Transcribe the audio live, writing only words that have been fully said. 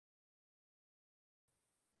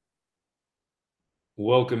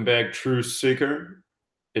Welcome back, Truth Seeker.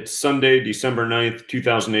 It's Sunday, December 9th,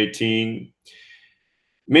 2018.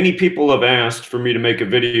 Many people have asked for me to make a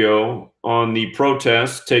video on the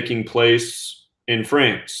protests taking place in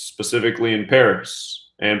France, specifically in Paris,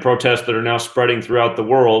 and protests that are now spreading throughout the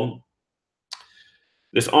world.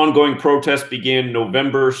 This ongoing protest began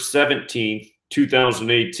November 17th,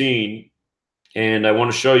 2018, and I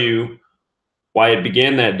want to show you why it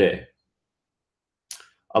began that day.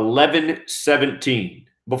 11/17.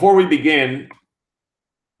 Before we begin,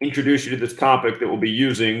 introduce you to this topic that we'll be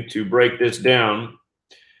using to break this down.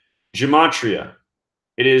 Gematria.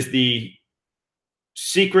 It is the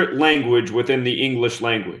secret language within the English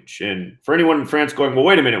language. And for anyone in France going, well,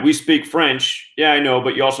 wait a minute, we speak French. Yeah, I know,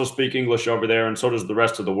 but you also speak English over there, and so does the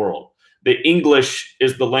rest of the world. The English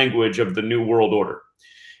is the language of the New World Order.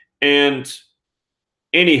 And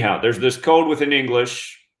anyhow, there's this code within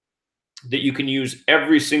English that you can use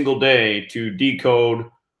every single day to decode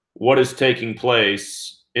what is taking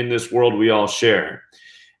place in this world we all share.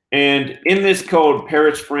 And in this code,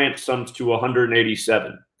 Paris, France sums to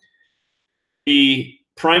 187. The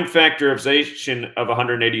prime factorization of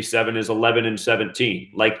 187 is 11 and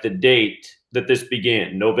 17, like the date that this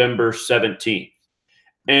began, November 17th.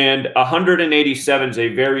 And 187 is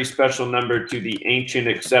a very special number to the ancient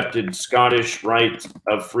accepted Scottish rite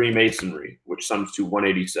of Freemasonry, which sums to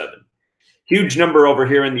 187. Huge number over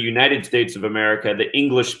here in the United States of America, the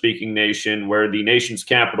English-speaking nation, where the nation's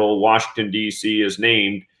capital, Washington, D.C., is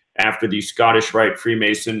named after the Scottish Rite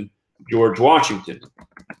Freemason George Washington.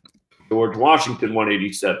 George Washington,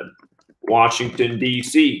 187. Washington,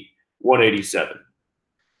 D.C., 187.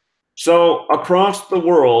 So across the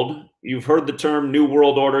world, you've heard the term New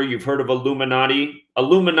World Order. You've heard of Illuminati.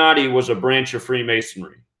 Illuminati was a branch of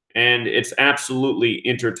Freemasonry, and it's absolutely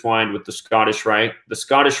intertwined with the Scottish Rite. The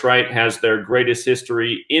Scottish Rite has their greatest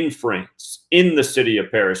history in France, in the city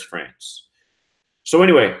of Paris, France. So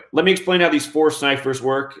anyway, let me explain how these four ciphers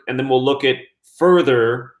work, and then we'll look at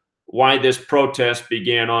further why this protest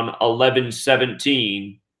began on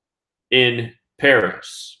 11/17 in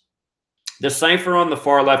Paris. The cipher on the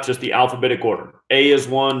far left is the alphabetic order. A is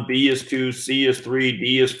 1, B is 2, C is 3,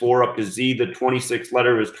 D is 4, up to Z, the 26th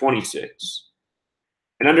letter is 26.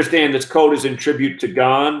 And understand this code is in tribute to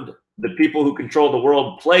God. The people who control the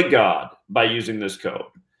world play God by using this code.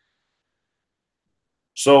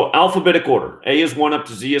 So alphabetic order. A is 1 up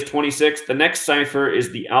to Z is 26. The next cipher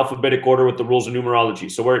is the alphabetic order with the rules of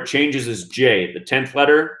numerology. So where it changes is J, the 10th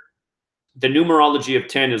letter. The numerology of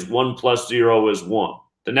 10 is 1 plus 0 is 1.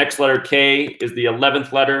 The next letter, K, is the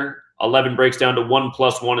 11th letter. 11 breaks down to 1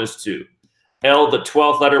 plus 1 is 2. L, the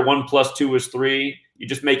 12th letter, 1 plus 2 is 3. You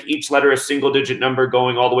just make each letter a single-digit number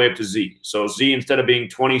going all the way up to Z. So Z, instead of being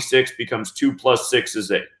 26, becomes 2 plus 6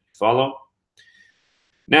 is 8. Follow?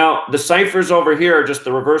 Now, the ciphers over here are just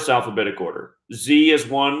the reverse alphabetic order. Z is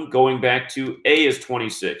 1, going back to A is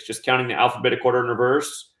 26, just counting the alphabetic order in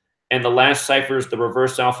reverse. And the last cipher is the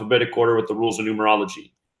reverse alphabetic order with the rules of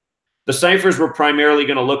numerology. The ciphers we're primarily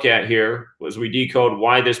going to look at here as we decode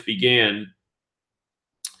why this began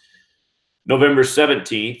November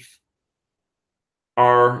 17th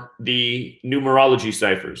are the numerology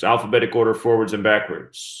ciphers, alphabetic order forwards and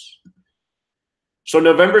backwards. So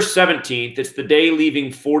November 17th, it's the day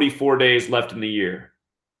leaving 44 days left in the year.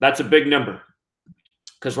 That's a big number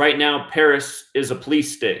because right now Paris is a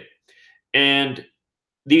police state. And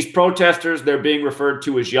these protesters, they're being referred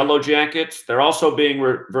to as yellow jackets. They're also being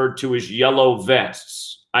referred to as yellow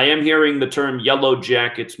vests. I am hearing the term yellow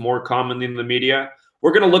jackets more commonly in the media.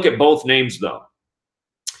 We're going to look at both names, though.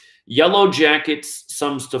 Yellow jackets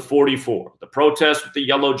sums to 44. The protest with the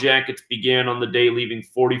yellow jackets began on the day leaving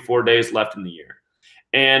 44 days left in the year.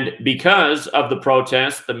 And because of the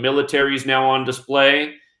protest, the military is now on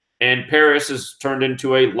display, and Paris has turned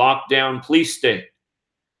into a lockdown police state.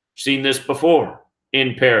 Seen this before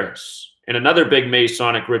in Paris. And another big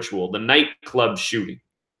Masonic ritual, the nightclub shooting,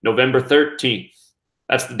 November 13th.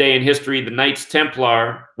 That's the day in history the Knights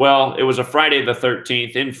Templar, well, it was a Friday the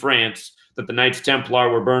 13th in France that the Knights Templar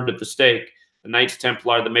were burned at the stake. The Knights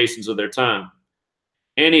Templar, the Masons of their time.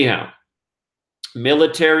 Anyhow,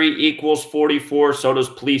 military equals 44, so does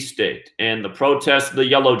police state. And the protest of the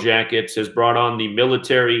Yellow Jackets has brought on the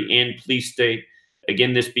military and police state.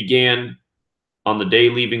 Again, this began on the day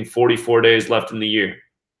leaving 44 days left in the year.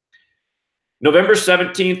 November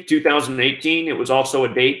 17th, 2018, it was also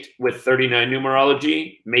a date with 39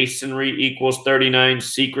 numerology. Masonry equals 39,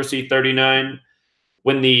 secrecy 39.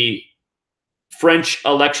 When the French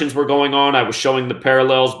elections were going on, I was showing the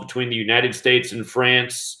parallels between the United States and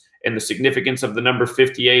France and the significance of the number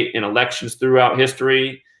 58 in elections throughout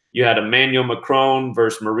history. You had Emmanuel Macron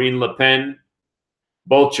versus Marine Le Pen.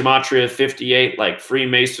 Both Gematria 58, like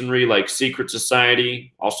Freemasonry, like secret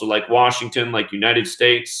society, also like Washington, like United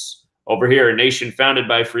States. Over here, a nation founded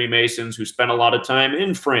by Freemasons who spent a lot of time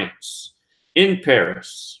in France, in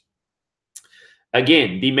Paris.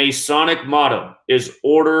 Again, the Masonic motto is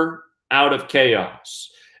order out of chaos.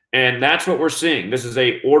 And that's what we're seeing. This is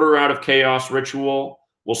a order out of chaos ritual.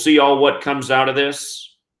 We'll see all what comes out of this.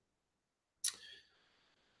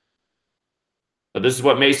 But this is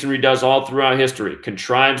what Masonry does all throughout history.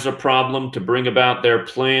 Contrives a problem to bring about their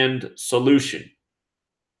planned solution.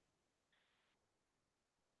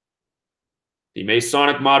 The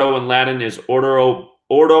Masonic motto in Latin is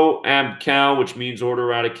Ordo ab chao, which means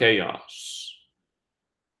order out of chaos.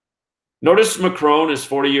 Notice Macron is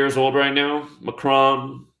 40 years old right now.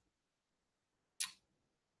 Macron,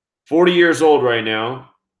 40 years old right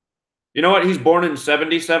now. You know what? He's born in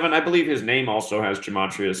 77. I believe his name also has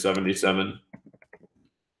Gematria 77.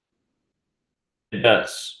 It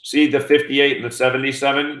does. See the 58 and the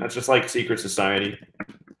 77? That's just like secret society.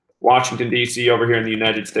 Washington, D.C. over here in the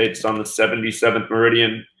United States on the 77th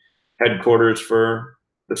meridian, headquarters for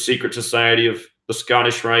the secret society of the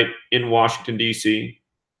Scottish Rite in Washington, D.C.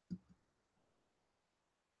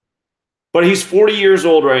 But he's 40 years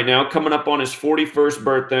old right now, coming up on his 41st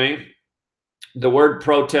birthday. The word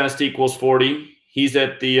protest equals 40. He's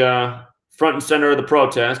at the front and center of the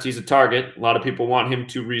protest. He's a target. A lot of people want him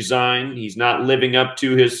to resign. He's not living up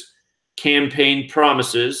to his campaign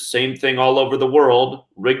promises. Same thing all over the world.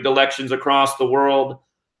 Rigged elections across the world.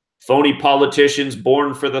 Phony politicians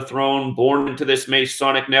born for the throne, born into this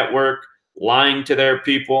Masonic network, lying to their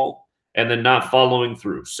people, and then not following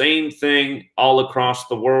through. Same thing all across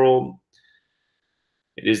the world.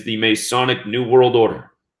 It is the Masonic New World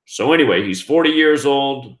Order. So anyway, he's 40 years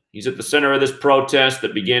old. He's at the center of this protest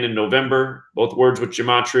that began in November, both words with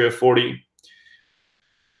Gematria 40.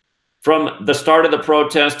 From the start of the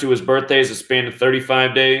protest to his birthday is a span of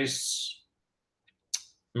 35 days.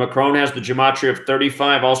 Macron has the Gematria of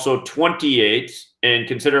 35, also 28, and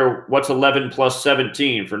consider what's 11 plus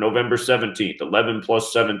 17 for November 17th. 11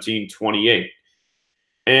 plus 17, 28.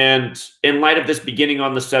 And in light of this beginning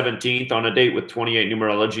on the 17th, on a date with 28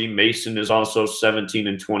 numerology, Mason is also 17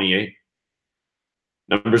 and 28.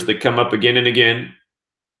 Numbers that come up again and again.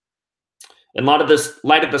 In light of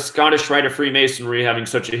the Scottish Rite of Freemasonry having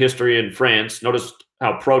such a history in France, notice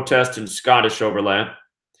how protest and Scottish overlap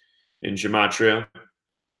in Gematria.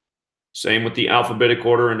 Same with the alphabetic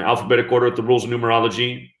order and alphabetic order with the rules of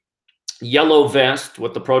numerology. Yellow vest,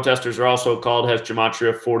 what the protesters are also called, has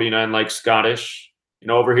Gematria 49 like Scottish. You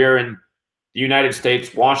know, over here in the United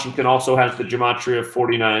States, Washington also has the Gematria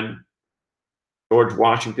 49. George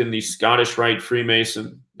Washington, the Scottish Rite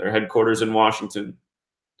Freemason, their headquarters in Washington.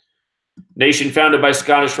 Nation founded by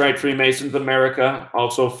Scottish Rite Freemasons, America,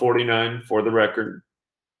 also 49 for the record.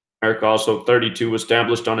 America also 32,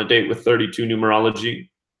 established on a date with 32 numerology.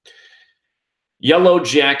 Yellow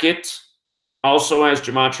jacket also has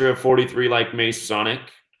Gematria 43 like Masonic.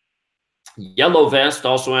 Yellow vest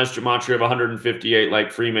also has Gematria of 158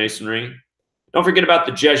 like Freemasonry. Don't forget about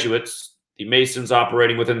the Jesuits, the Masons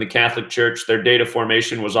operating within the Catholic Church. Their date of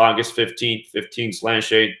formation was August 15th,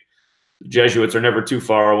 15/8. The Jesuits are never too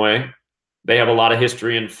far away. They have a lot of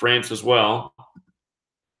history in France as well.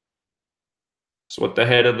 That's what the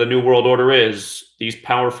head of the New World Order is, these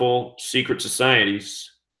powerful secret societies.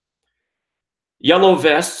 Yellow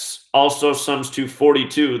vests also sums to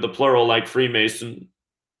 42, the plural like Freemason.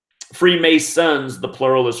 Freemasons, the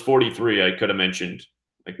plural is 43, I could have mentioned,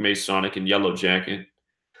 like Masonic and Yellow Jacket.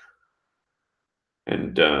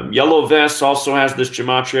 And Yellow Vest also has this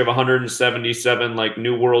Gematria of 177, like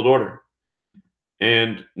New World Order.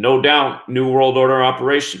 And no doubt, New World Order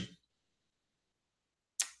operation.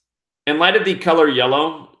 In light of the color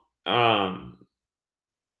yellow,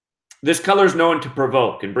 this color is known to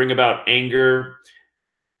provoke and bring about anger.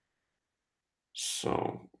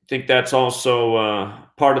 So I think that's also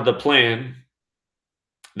part of the plan.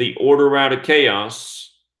 The order out of chaos.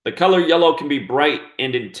 The color yellow can be bright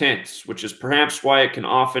and intense, which is perhaps why it can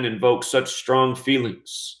often invoke such strong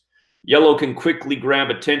feelings. Yellow can quickly grab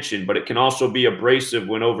attention, but it can also be abrasive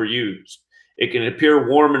when overused. It can appear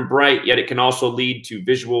warm and bright, yet it can also lead to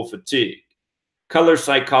visual fatigue. Color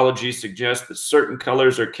psychology suggests that certain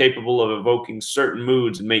colors are capable of evoking certain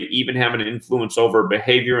moods and may even have an influence over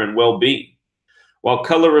behavior and well-being. While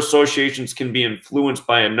color associations can be influenced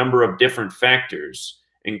by a number of different factors,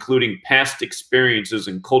 including past experiences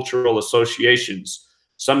and cultural associations,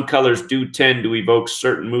 some colors do tend to evoke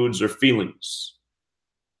certain moods or feelings.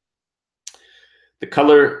 The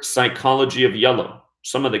color psychology of yellow.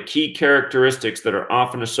 Some of the key characteristics that are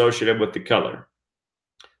often associated with the color: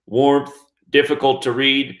 warmth, difficult to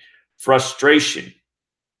read, frustration.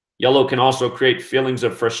 Yellow can also create feelings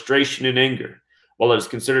of frustration and anger. While it is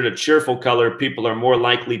considered a cheerful color, people are more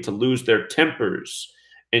likely to lose their tempers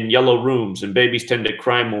in yellow rooms, and babies tend to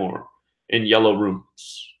cry more in yellow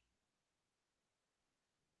rooms.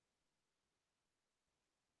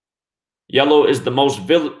 Yellow is the most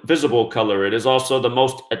visible color. It is also the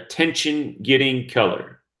most attention-getting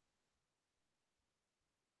color.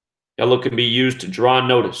 Yellow can be used to draw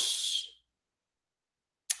notice.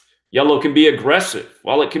 Yellow can be aggressive.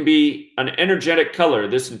 While it can be an energetic color,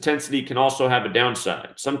 this intensity can also have a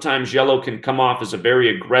downside. Sometimes yellow can come off as a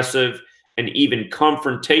very aggressive and even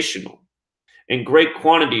confrontational. In great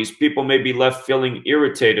quantities, people may be left feeling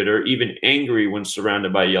irritated or even angry when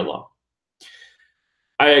surrounded by yellow.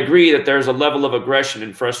 I agree that there's a level of aggression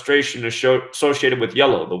and frustration associated with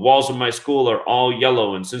yellow. The walls of my school are all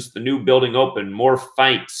yellow, and since the new building opened, more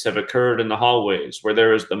fights have occurred in the hallways where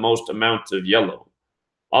there is the most amount of yellow.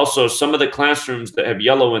 Also, some of the classrooms that have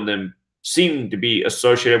yellow in them seem to be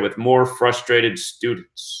associated with more frustrated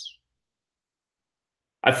students.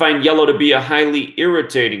 I find yellow to be a highly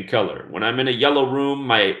irritating color. When I'm in a yellow room,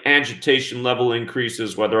 my agitation level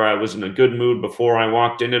increases whether I was in a good mood before I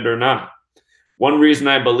walked in it or not. One reason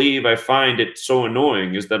I believe I find it so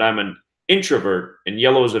annoying is that I'm an introvert, and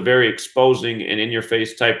yellow is a very exposing and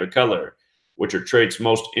in-your-face type of color, which are traits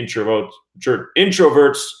most introverts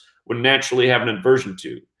would naturally have an aversion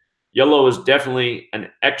to. Yellow is definitely an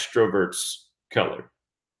extrovert's color.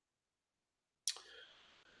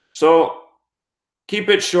 So keep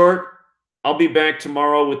it short. I'll be back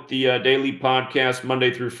tomorrow with the daily podcast,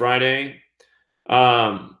 Monday through Friday.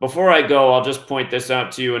 Before I go, I'll just point this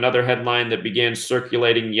out to you. Another headline that began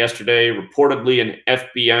circulating yesterday. Reportedly, an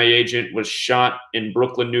FBI agent was shot in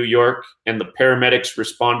Brooklyn, New York, and the paramedics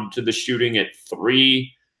responded to the shooting at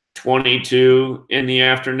 3:22 in the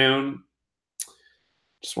afternoon.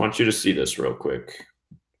 Just want you to see this real quick.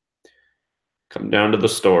 Come down to the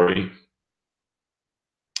story.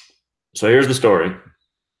 So here's the story.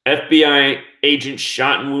 FBI agent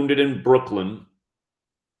shot and wounded in Brooklyn.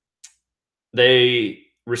 They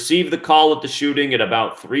received the call at the shooting at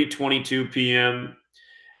about 3:22 p.m.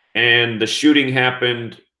 and the shooting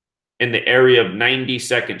happened in the area of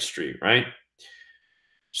 92nd Street, right?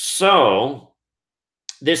 So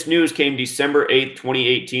this news came December 8th,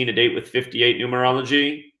 2018, a date with 58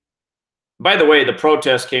 numerology. By the way, the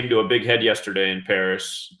protest came to a big head yesterday in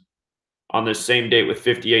Paris on this same date with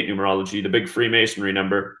 58 numerology, the big Freemasonry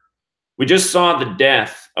number. We just saw the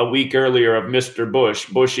death a week earlier of Mr. Bush.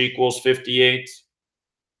 Bush equals 58,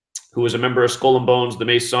 who was a member of Skull and Bones, the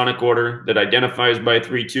Masonic order that identifies by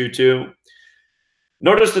 322.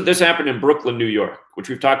 Notice that this happened in Brooklyn, New York, which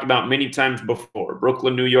we've talked about many times before.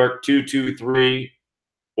 Brooklyn, New York, 223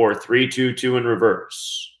 or 322 in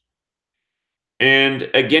reverse. And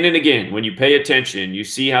again, when you pay attention, you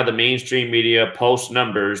see how the mainstream media posts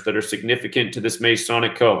numbers that are significant to this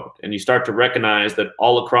Masonic code. And you start to recognize that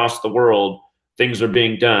all across the world, things are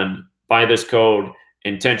being done by this code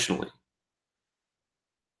intentionally.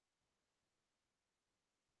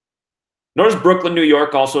 Notice Brooklyn, New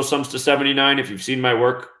York also sums to 79. If you've seen my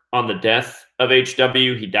work on the death of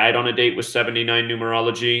H.W., he died on a date with 79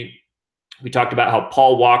 numerology. We talked about how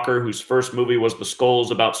Paul Walker, whose first movie was The Skulls,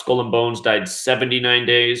 about Skull and Bones, died 79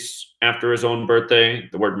 days after his own birthday.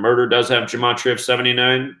 The word murder does have gematria of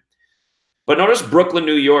 79. But notice Brooklyn,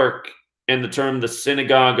 New York, and the term the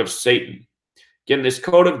synagogue of Satan. Again, this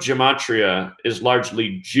code of gematria is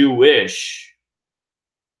largely Jewish-ish,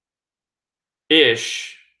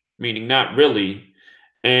 meaning not really.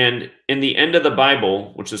 And in the end of the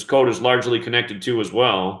Bible, which this code is largely connected to as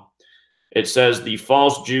well, it says the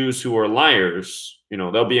false Jews who are liars,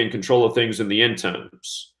 they'll be in control of things in the end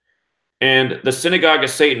times. And the synagogue of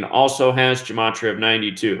Satan also has gematria of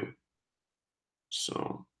 92.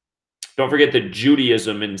 So don't forget that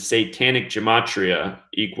Judaism in satanic gematria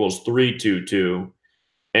equals 322.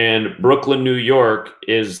 And Brooklyn, New York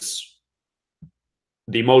is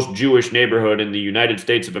the most Jewish neighborhood in the United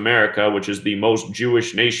States of America, which is the most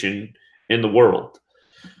Jewish nation in the world.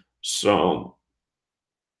 So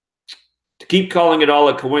to keep calling it all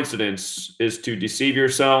a coincidence is to deceive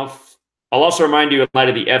yourself. I'll also remind you, in light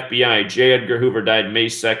of the FBI, J. Edgar Hoover died May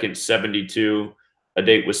 2nd, 72, a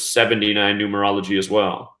date with 79 numerology as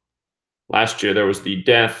well. Last year, there was the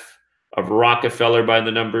death of Rockefeller by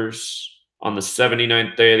the numbers on the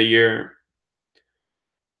 79th day of the year.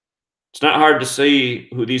 It's not hard to see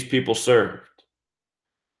who these people served.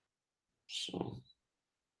 So,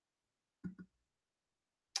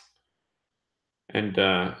 and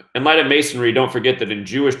in light of Masonry, don't forget that in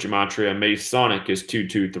Jewish gematria, Masonic is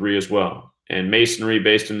 223 as well. and Masonry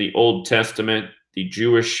based in the Old Testament, the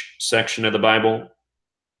Jewish section of the Bible.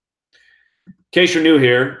 In case you're new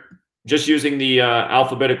here, just using the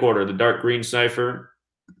alphabetic order, the dark green cipher.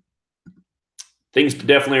 Things to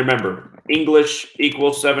definitely remember. English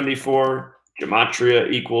equals 74.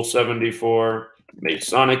 Gematria equals 74.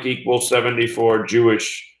 Masonic equals 74.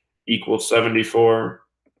 Jewish equals 74.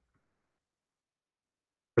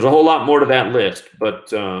 There's a whole lot more to that list, but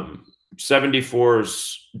 74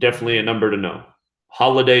 is definitely a number to know.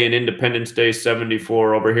 Holiday and Independence Day,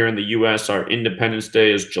 74. Over here in the U.S., our Independence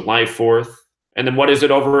Day is July 4th. And then what is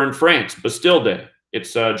it over in France? Bastille Day.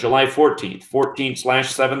 It's July 14th.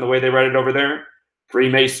 14/7, the way they write it over there.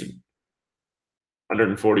 Freemason.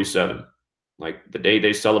 147. Like the day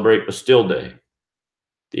they celebrate Bastille Day.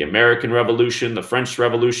 The American Revolution, the French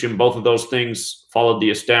Revolution, both of those things followed the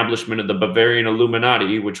establishment of the Bavarian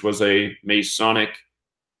Illuminati, which was a Masonic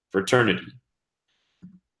fraternity.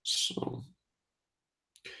 So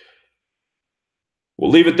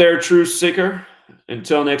we'll leave it there, Truth Seeker.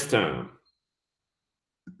 Until next time.